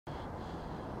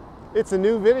It's a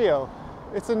new video.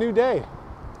 It's a new day.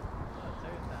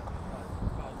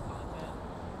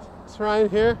 It's Ryan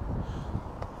here.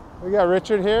 We got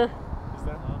Richard here.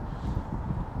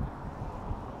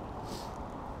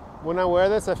 When I wear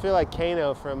this, I feel like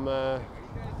Kano from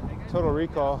Total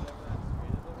Recall.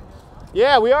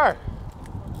 Yeah, we are.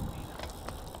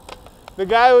 The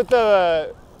guy with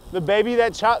the baby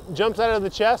that jumps out of the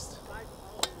chest.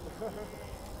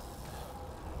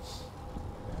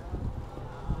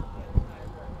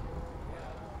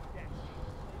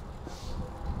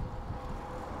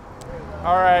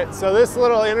 All right, so this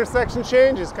little intersection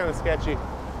change is kind of sketchy.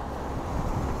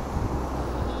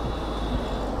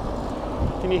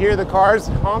 Can you hear the cars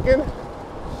honking?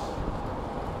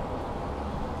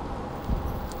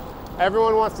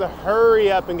 Everyone wants to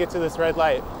hurry up and get to this red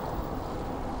light.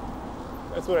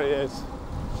 That's what it is.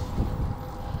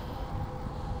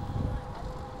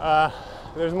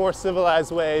 There's more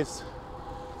civilized ways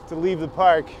to leave the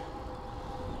park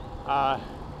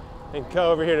and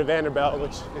go over here to Vanderbilt,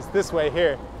 which is this way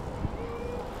here.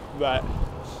 But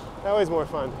that way's more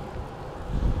fun.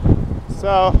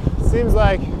 So it seems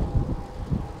like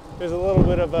there's a little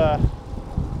bit of a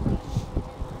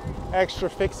extra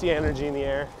fixie energy in the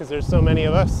air because there's so many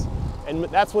of us, and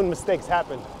that's when mistakes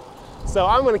happen. So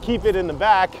I'm going to keep it in the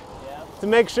back to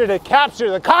make sure to capture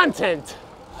the content.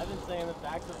 I've been saying the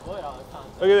back's a foot all the time.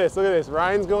 Look at this, look at this.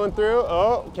 Ryan's going through.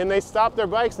 Oh, can they stop their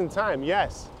bikes in time?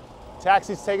 Yes.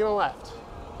 Taxi's taking a left.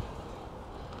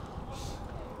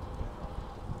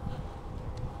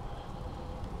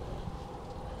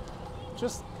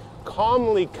 Just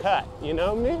calmly cut, you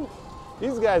know what I mean?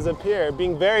 These guys up here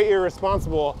being very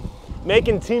irresponsible,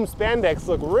 making Team Spandex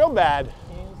look real bad.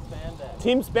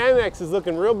 Team Spandex is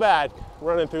looking real bad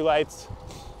running through lights.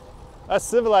 Us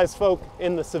civilized folk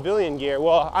in the civilian gear.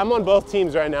 Well, I'm on both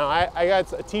teams right now. I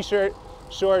got a t-shirt,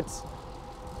 shorts,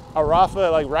 a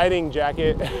Rafa like riding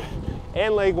jacket,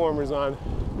 and leg warmers on.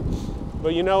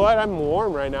 But you know what? I'm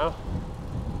warm right now.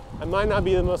 I might not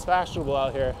be the most fashionable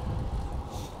out here,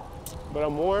 but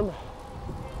I'm warm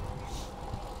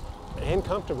and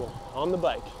comfortable on the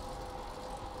bike.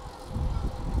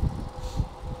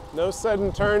 No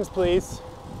sudden turns, please.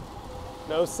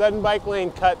 No sudden bike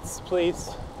lane cuts, please.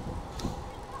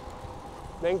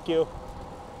 Thank you.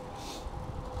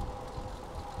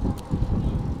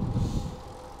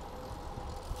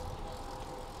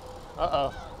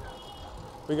 Uh-oh.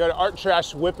 We got Art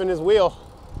Trash whipping his wheel.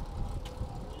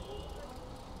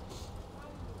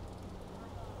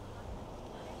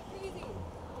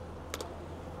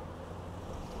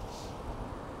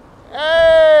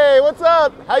 Hey, what's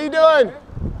up? How you doing?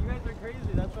 You guys are crazy.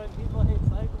 That's why people hate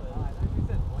cyclists.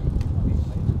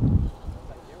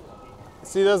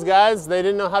 See those guys? They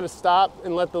didn't know how to stop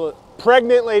and let the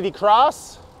pregnant lady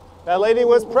cross. That lady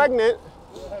was pregnant.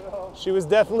 She was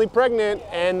definitely pregnant,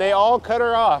 and they all cut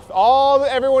her off.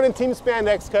 Everyone in Team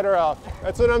Spandex cut her off.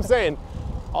 That's what I'm saying.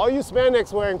 All you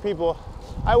Spandex wearing people,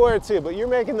 I wear it too, but you're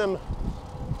giving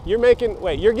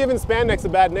Spandex a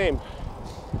bad name.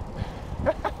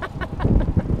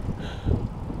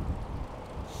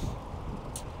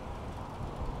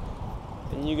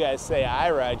 And you guys say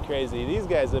I ride crazy. These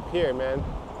guys up here, man.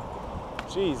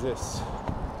 Jesus.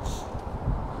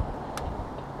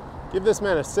 Give this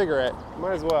man a cigarette.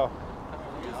 Might as well.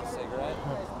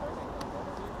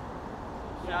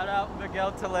 Shout out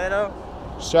Miguel Toledo.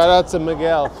 Shout out to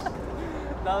Miguel.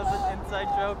 That was an inside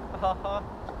joke.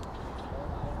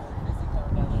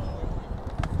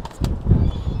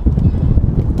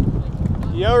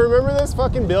 Yo, remember this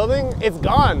fucking building? It's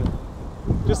gone.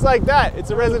 Just like that.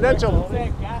 It's a residential. It was like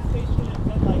a gas station. It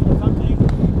said like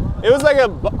something. It was like a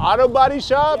auto body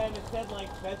shop. Yeah, and it said like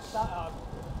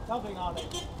something on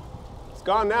it. It's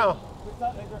gone now. With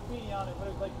like graffiti on it, but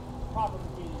it was like proper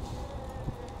graffiti.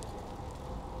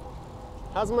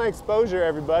 How's my exposure,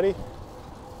 everybody?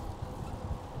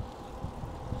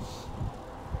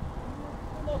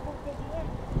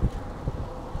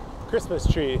 Christmas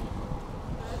tree.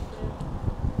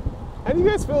 How do you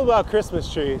guys feel about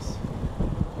Christmas trees?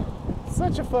 It's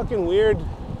such a fucking weird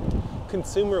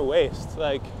consumer waste.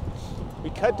 Like, we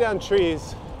cut down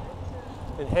trees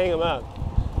and hang them up.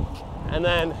 And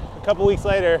then a couple weeks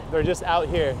later, they're just out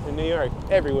here in New York,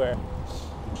 everywhere.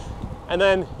 And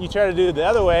then you try to do it the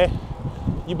other way.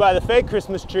 You buy the fake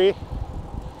Christmas tree,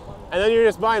 and then you're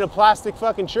just buying a plastic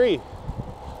fucking tree.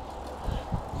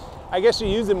 I guess you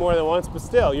use it more than once, but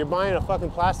still, you're buying a fucking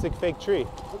plastic fake tree.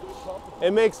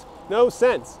 It makes no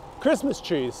sense. Christmas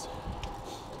trees.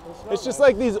 It's just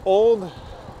like these old,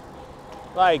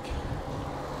 like,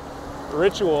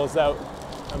 rituals that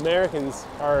Americans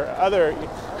or other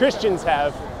Christians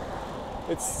have.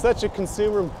 It's such a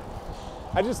consumer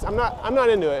I'm not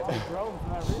into it. Grow them for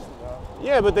that reason, though.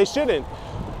 Yeah, but they shouldn't.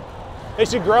 They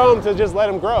should grow them to just let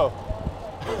them grow.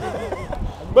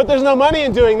 But there's no money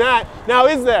in doing that. Now,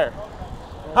 is there?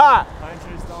 Ha! Pine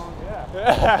trees don't,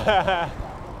 yeah.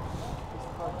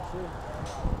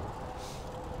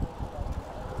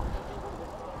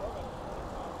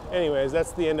 Anyways,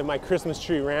 that's the end of my Christmas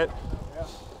tree rant.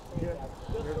 You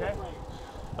okay?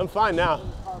 I'm fine now.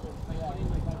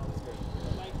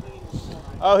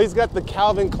 Oh, he's got the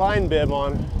Calvin Klein bib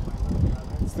on.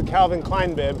 It's the Calvin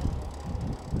Klein bib.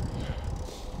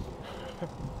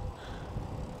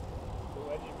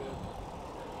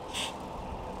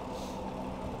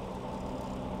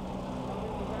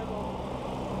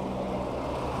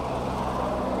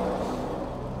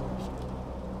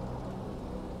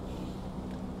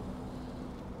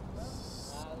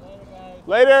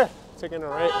 Later. Taking a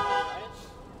right.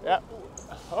 Yep.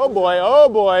 Oh boy, oh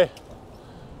boy.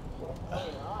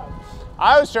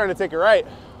 I was trying to take a right.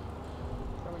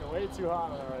 Coming way too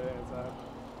hot on the right hand side.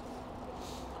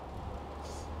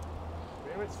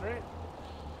 They went straight.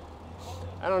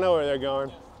 I don't know where they're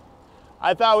going.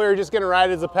 I thought we were just gonna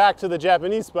ride as a pack to the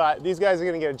Japanese spot. These guys are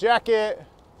gonna get a jacket.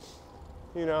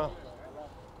 You know.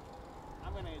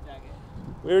 I'm gonna get a jacket.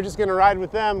 We were just gonna ride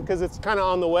with them because it's kind of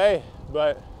on the way,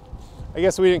 but I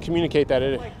guess we didn't communicate that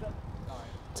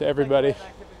to everybody. Like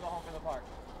go home from the park.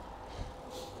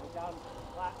 Like down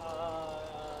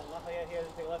Lafayette here to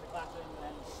take a left at Clafton and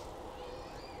then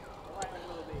right on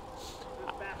Willoughby. It's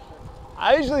faster.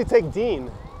 I usually take Dean.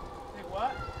 Take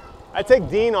what? I take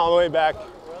Dean all the way back.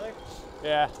 Really?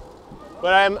 Yeah,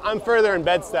 but I'm further in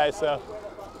Bed-Stuy, so.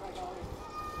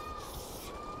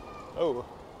 Oh,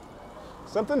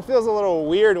 something feels a little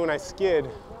weird when I skid.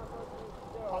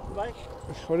 Hop the bike?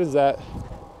 What is that?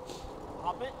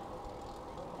 Hop it?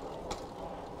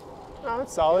 Oh,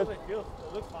 it's solid. It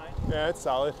looks fine. Yeah, it's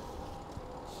solid.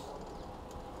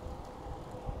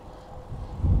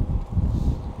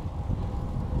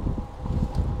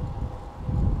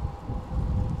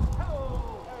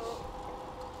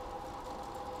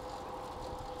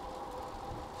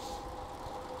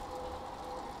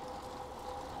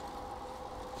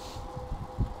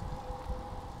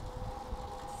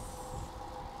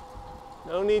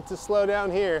 No need to slow down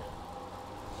here.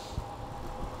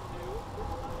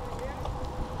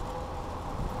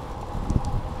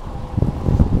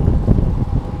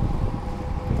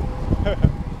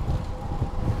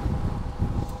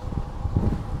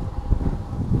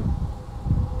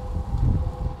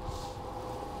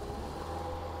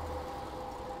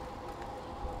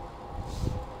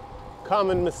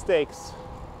 Common mistakes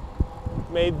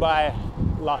made by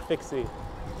La Fixie.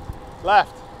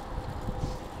 Left.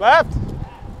 Left.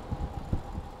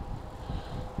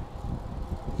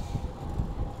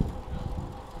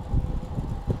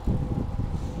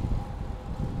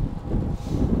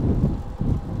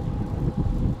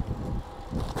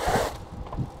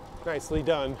 Nicely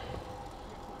done.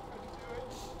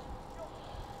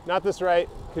 Not this right,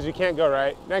 because you can't go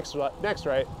right. Next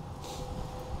right.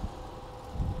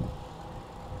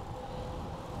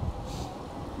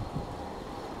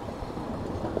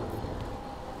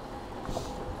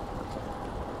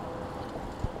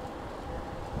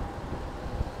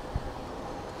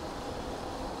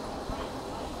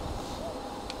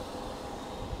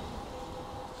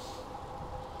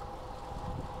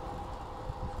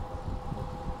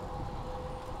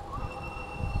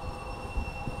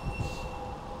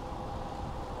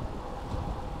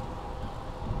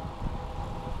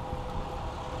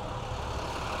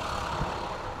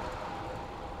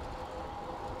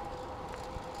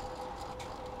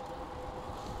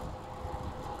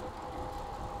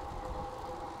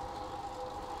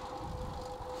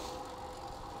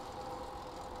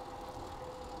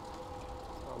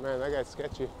 Oh man, that guy's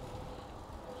sketchy.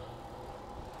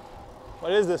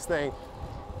 What is this thing?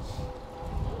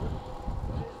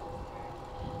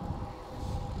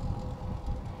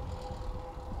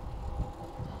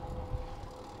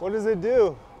 What does it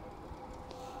do?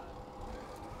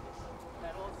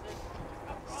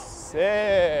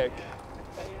 Sick.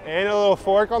 And a little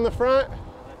fork on the front.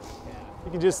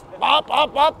 You can just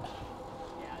up,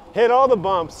 hit all the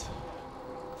bumps.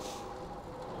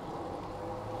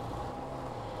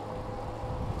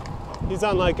 He's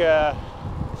on like an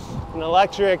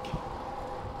electric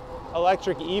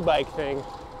e-bike thing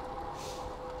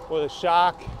with a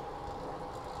shock.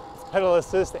 It's pedal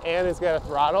assist and it's got a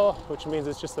throttle, which means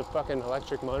it's just a fucking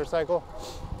electric motorcycle.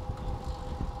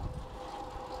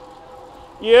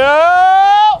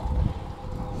 Yo!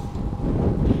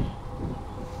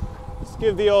 Let's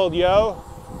give the old yo.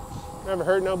 Never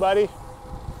hurt nobody.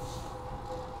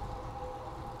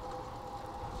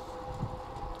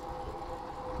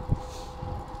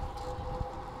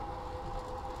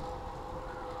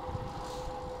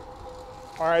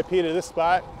 RIP to this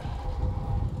spot.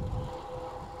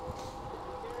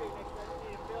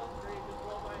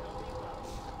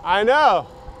 I know.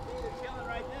 See, they're chilling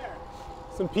right there.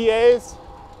 Some PAs.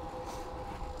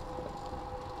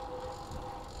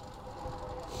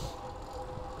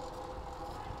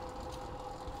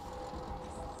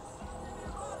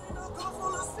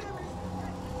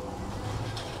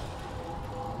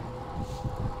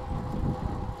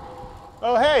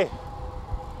 Oh, hey.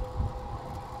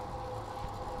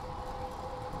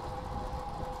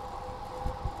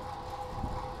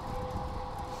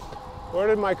 Where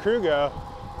did my crew go?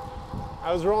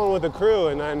 I was rolling with the crew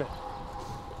and then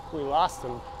we lost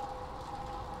them.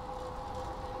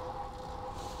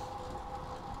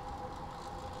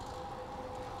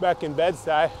 Back in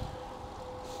Bed-Stuy.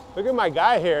 Look at my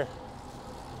guy here.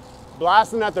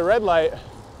 Blasting at the red light.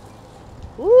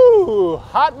 Woo,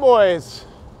 hot boys.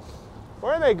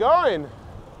 Where are they going? They're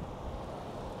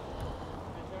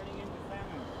turning into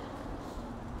salmon.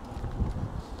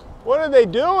 What are they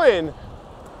doing?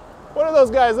 What are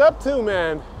those guys up to,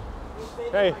 man?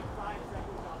 Hey. Like 5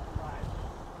 seconds off the ride.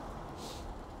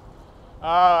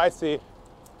 Oh, I see.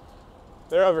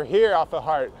 They're over here off the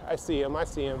Heart. I see him.